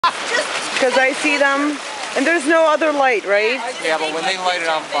Because I see them, and there's no other light, right? Yeah, but when they light it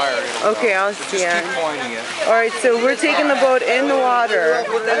on fire, it'll okay, go. I'll So see just it. keep pointing it. Alright, so we're taking the boat in the water. I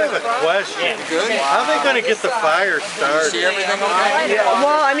have a question. Good? How are they going to get the fire started? See everything okay? Yeah,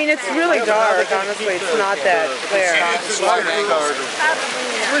 well, I mean, it's really dark, honestly. It's not that clear.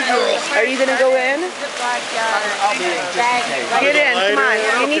 Are you going to go in? Get in, come on.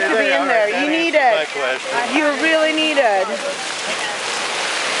 You need to be in there. You need it. You really need it.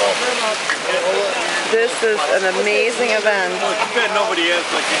 This is an amazing event. I bet nobody has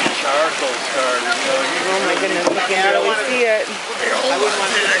like any charcoal started. Oh my goodness, you can barely see it.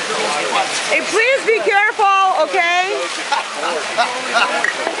 Hey, please be careful, okay?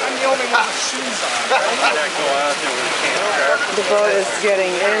 I'm the only one with shoes on. The boat is getting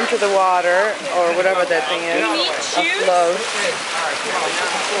into the water, or whatever that thing is. You need shoes? Afloat.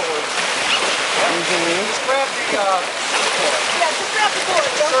 Just grab the Just grab the board.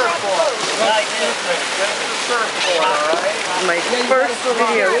 Don't grab the boat. surfboard, alright? My first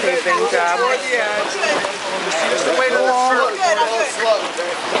videotaping job. Just the way to the surf.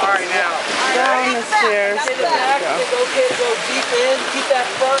 Alright, now. Down the stairs. It's okay to go deep in. Keep that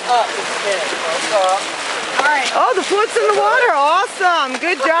front up if you can. Oh, the float's in the water. Awesome.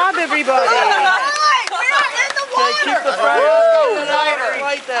 Good job, everybody. We're in the water. Keep the front up.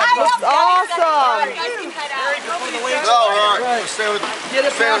 Right there. That's awesome. Get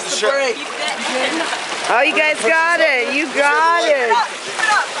it past the break. Oh, you guys got it. You got it.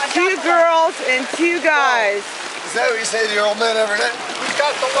 2 girls and 2 guys. Is that what you say to your old man every day? Who's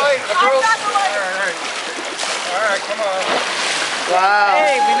got the light? Alright, come on. Wow.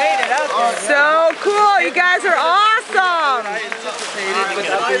 Hey, we made it out there. So cool. You guys are awesome.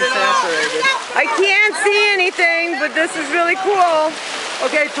 Without being saturated. I can't see anything, but this is really cool.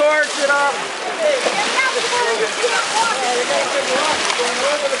 Okay, torch it up.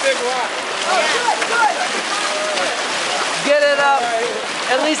 Get it up.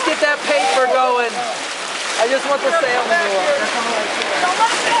 At least get that paper going. I just want the sail to go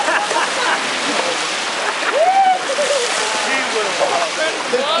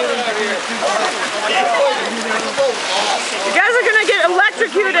You guys are going to get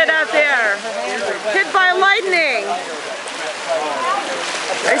electrocuted out there. Hit by lightning.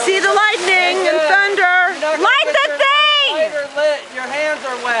 I see the lightning and thunder. Light the thing! Lighter lit. Your hands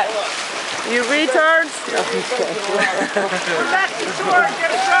are wet. You retards.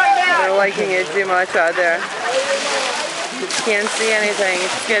 They're liking it too much out there. Can't see anything.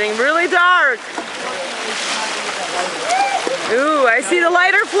 It's getting really dark. Ooh, I see the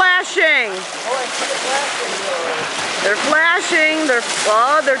lighter flashing. They're flashing. They're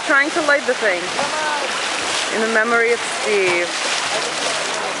trying to light the thing. In the memory of Steve.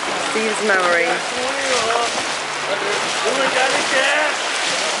 Steve's memory.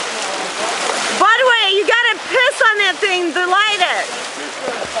 By the way, you gotta piss on that thing to light it.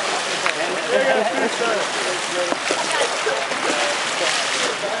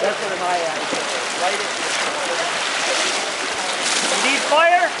 That's what my eyes light it. You need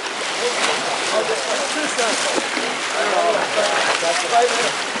fire?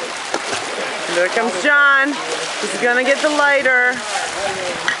 And there comes John. He's gonna get the lighter.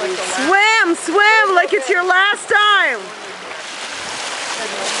 Swim, swim like it's your last time.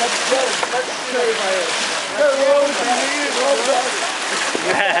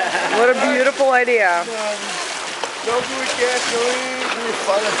 What a beautiful idea.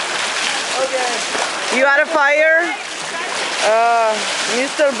 You got a fire?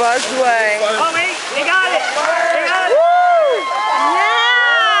 Mr. Buzzway. Homie, you got it. You got it. Woo!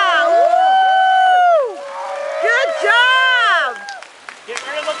 Yeah! Woo! Good job! Get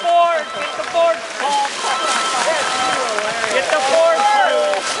rid of the board. Get the board pulled. Get the board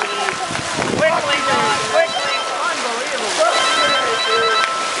pulled. Quickly, John. Quickly. Unbelievable.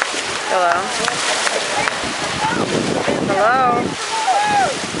 Hello. Hello.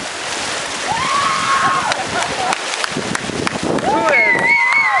 Who is?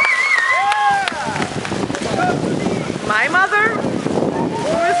 My mother?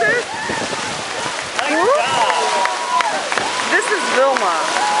 Who is this? Who? This is Vilma.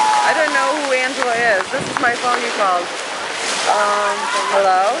 I don't know who Angela is. This is my phone you called.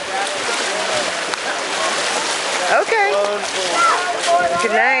 Hello? Okay.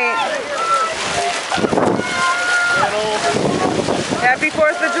 Good night. Happy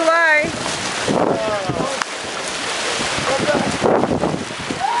 4th of July.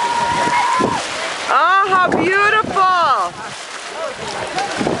 Oh, how beautiful.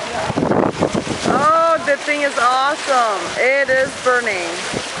 Oh, that thing is awesome. It is burning.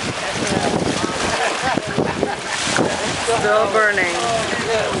 Still burning.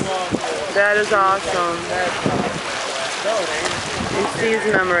 That is awesome. In Steve's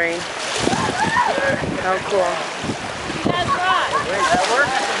memory. How cool. That's right. That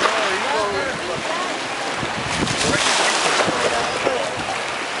works?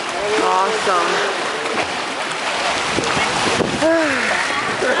 Awesome.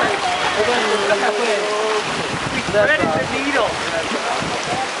 Ready the needle.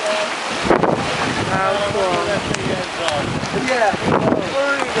 How cool. Yeah.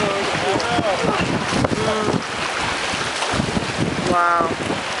 Wow.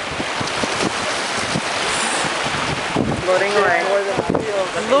 Loading away.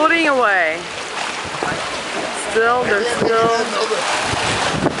 Loading away.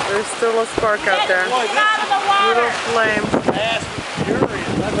 There's still a spark out there. Get out of the water. Little flame.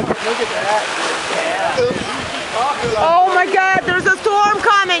 Look at that. Oh my God, there's a storm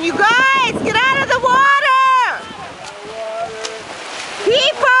coming. You guys, get out of the water.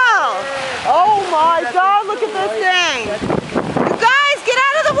 People. Oh my God, look at this thing. You guys, get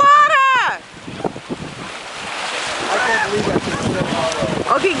out of the water. I can't believe that thing's still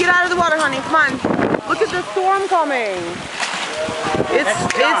hollow. Okay, get out of the water, honey. Come on. Look at the storm coming. It's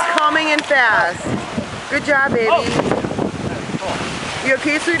coming in fast. Good job, baby. You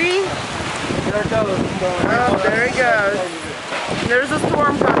okay, sweetie? Oh, there he goes. There's a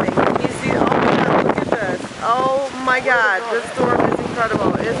storm coming. Can you see? Oh my God, look at this. Oh my God, this storm is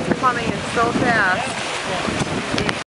incredible. It's coming in so fast.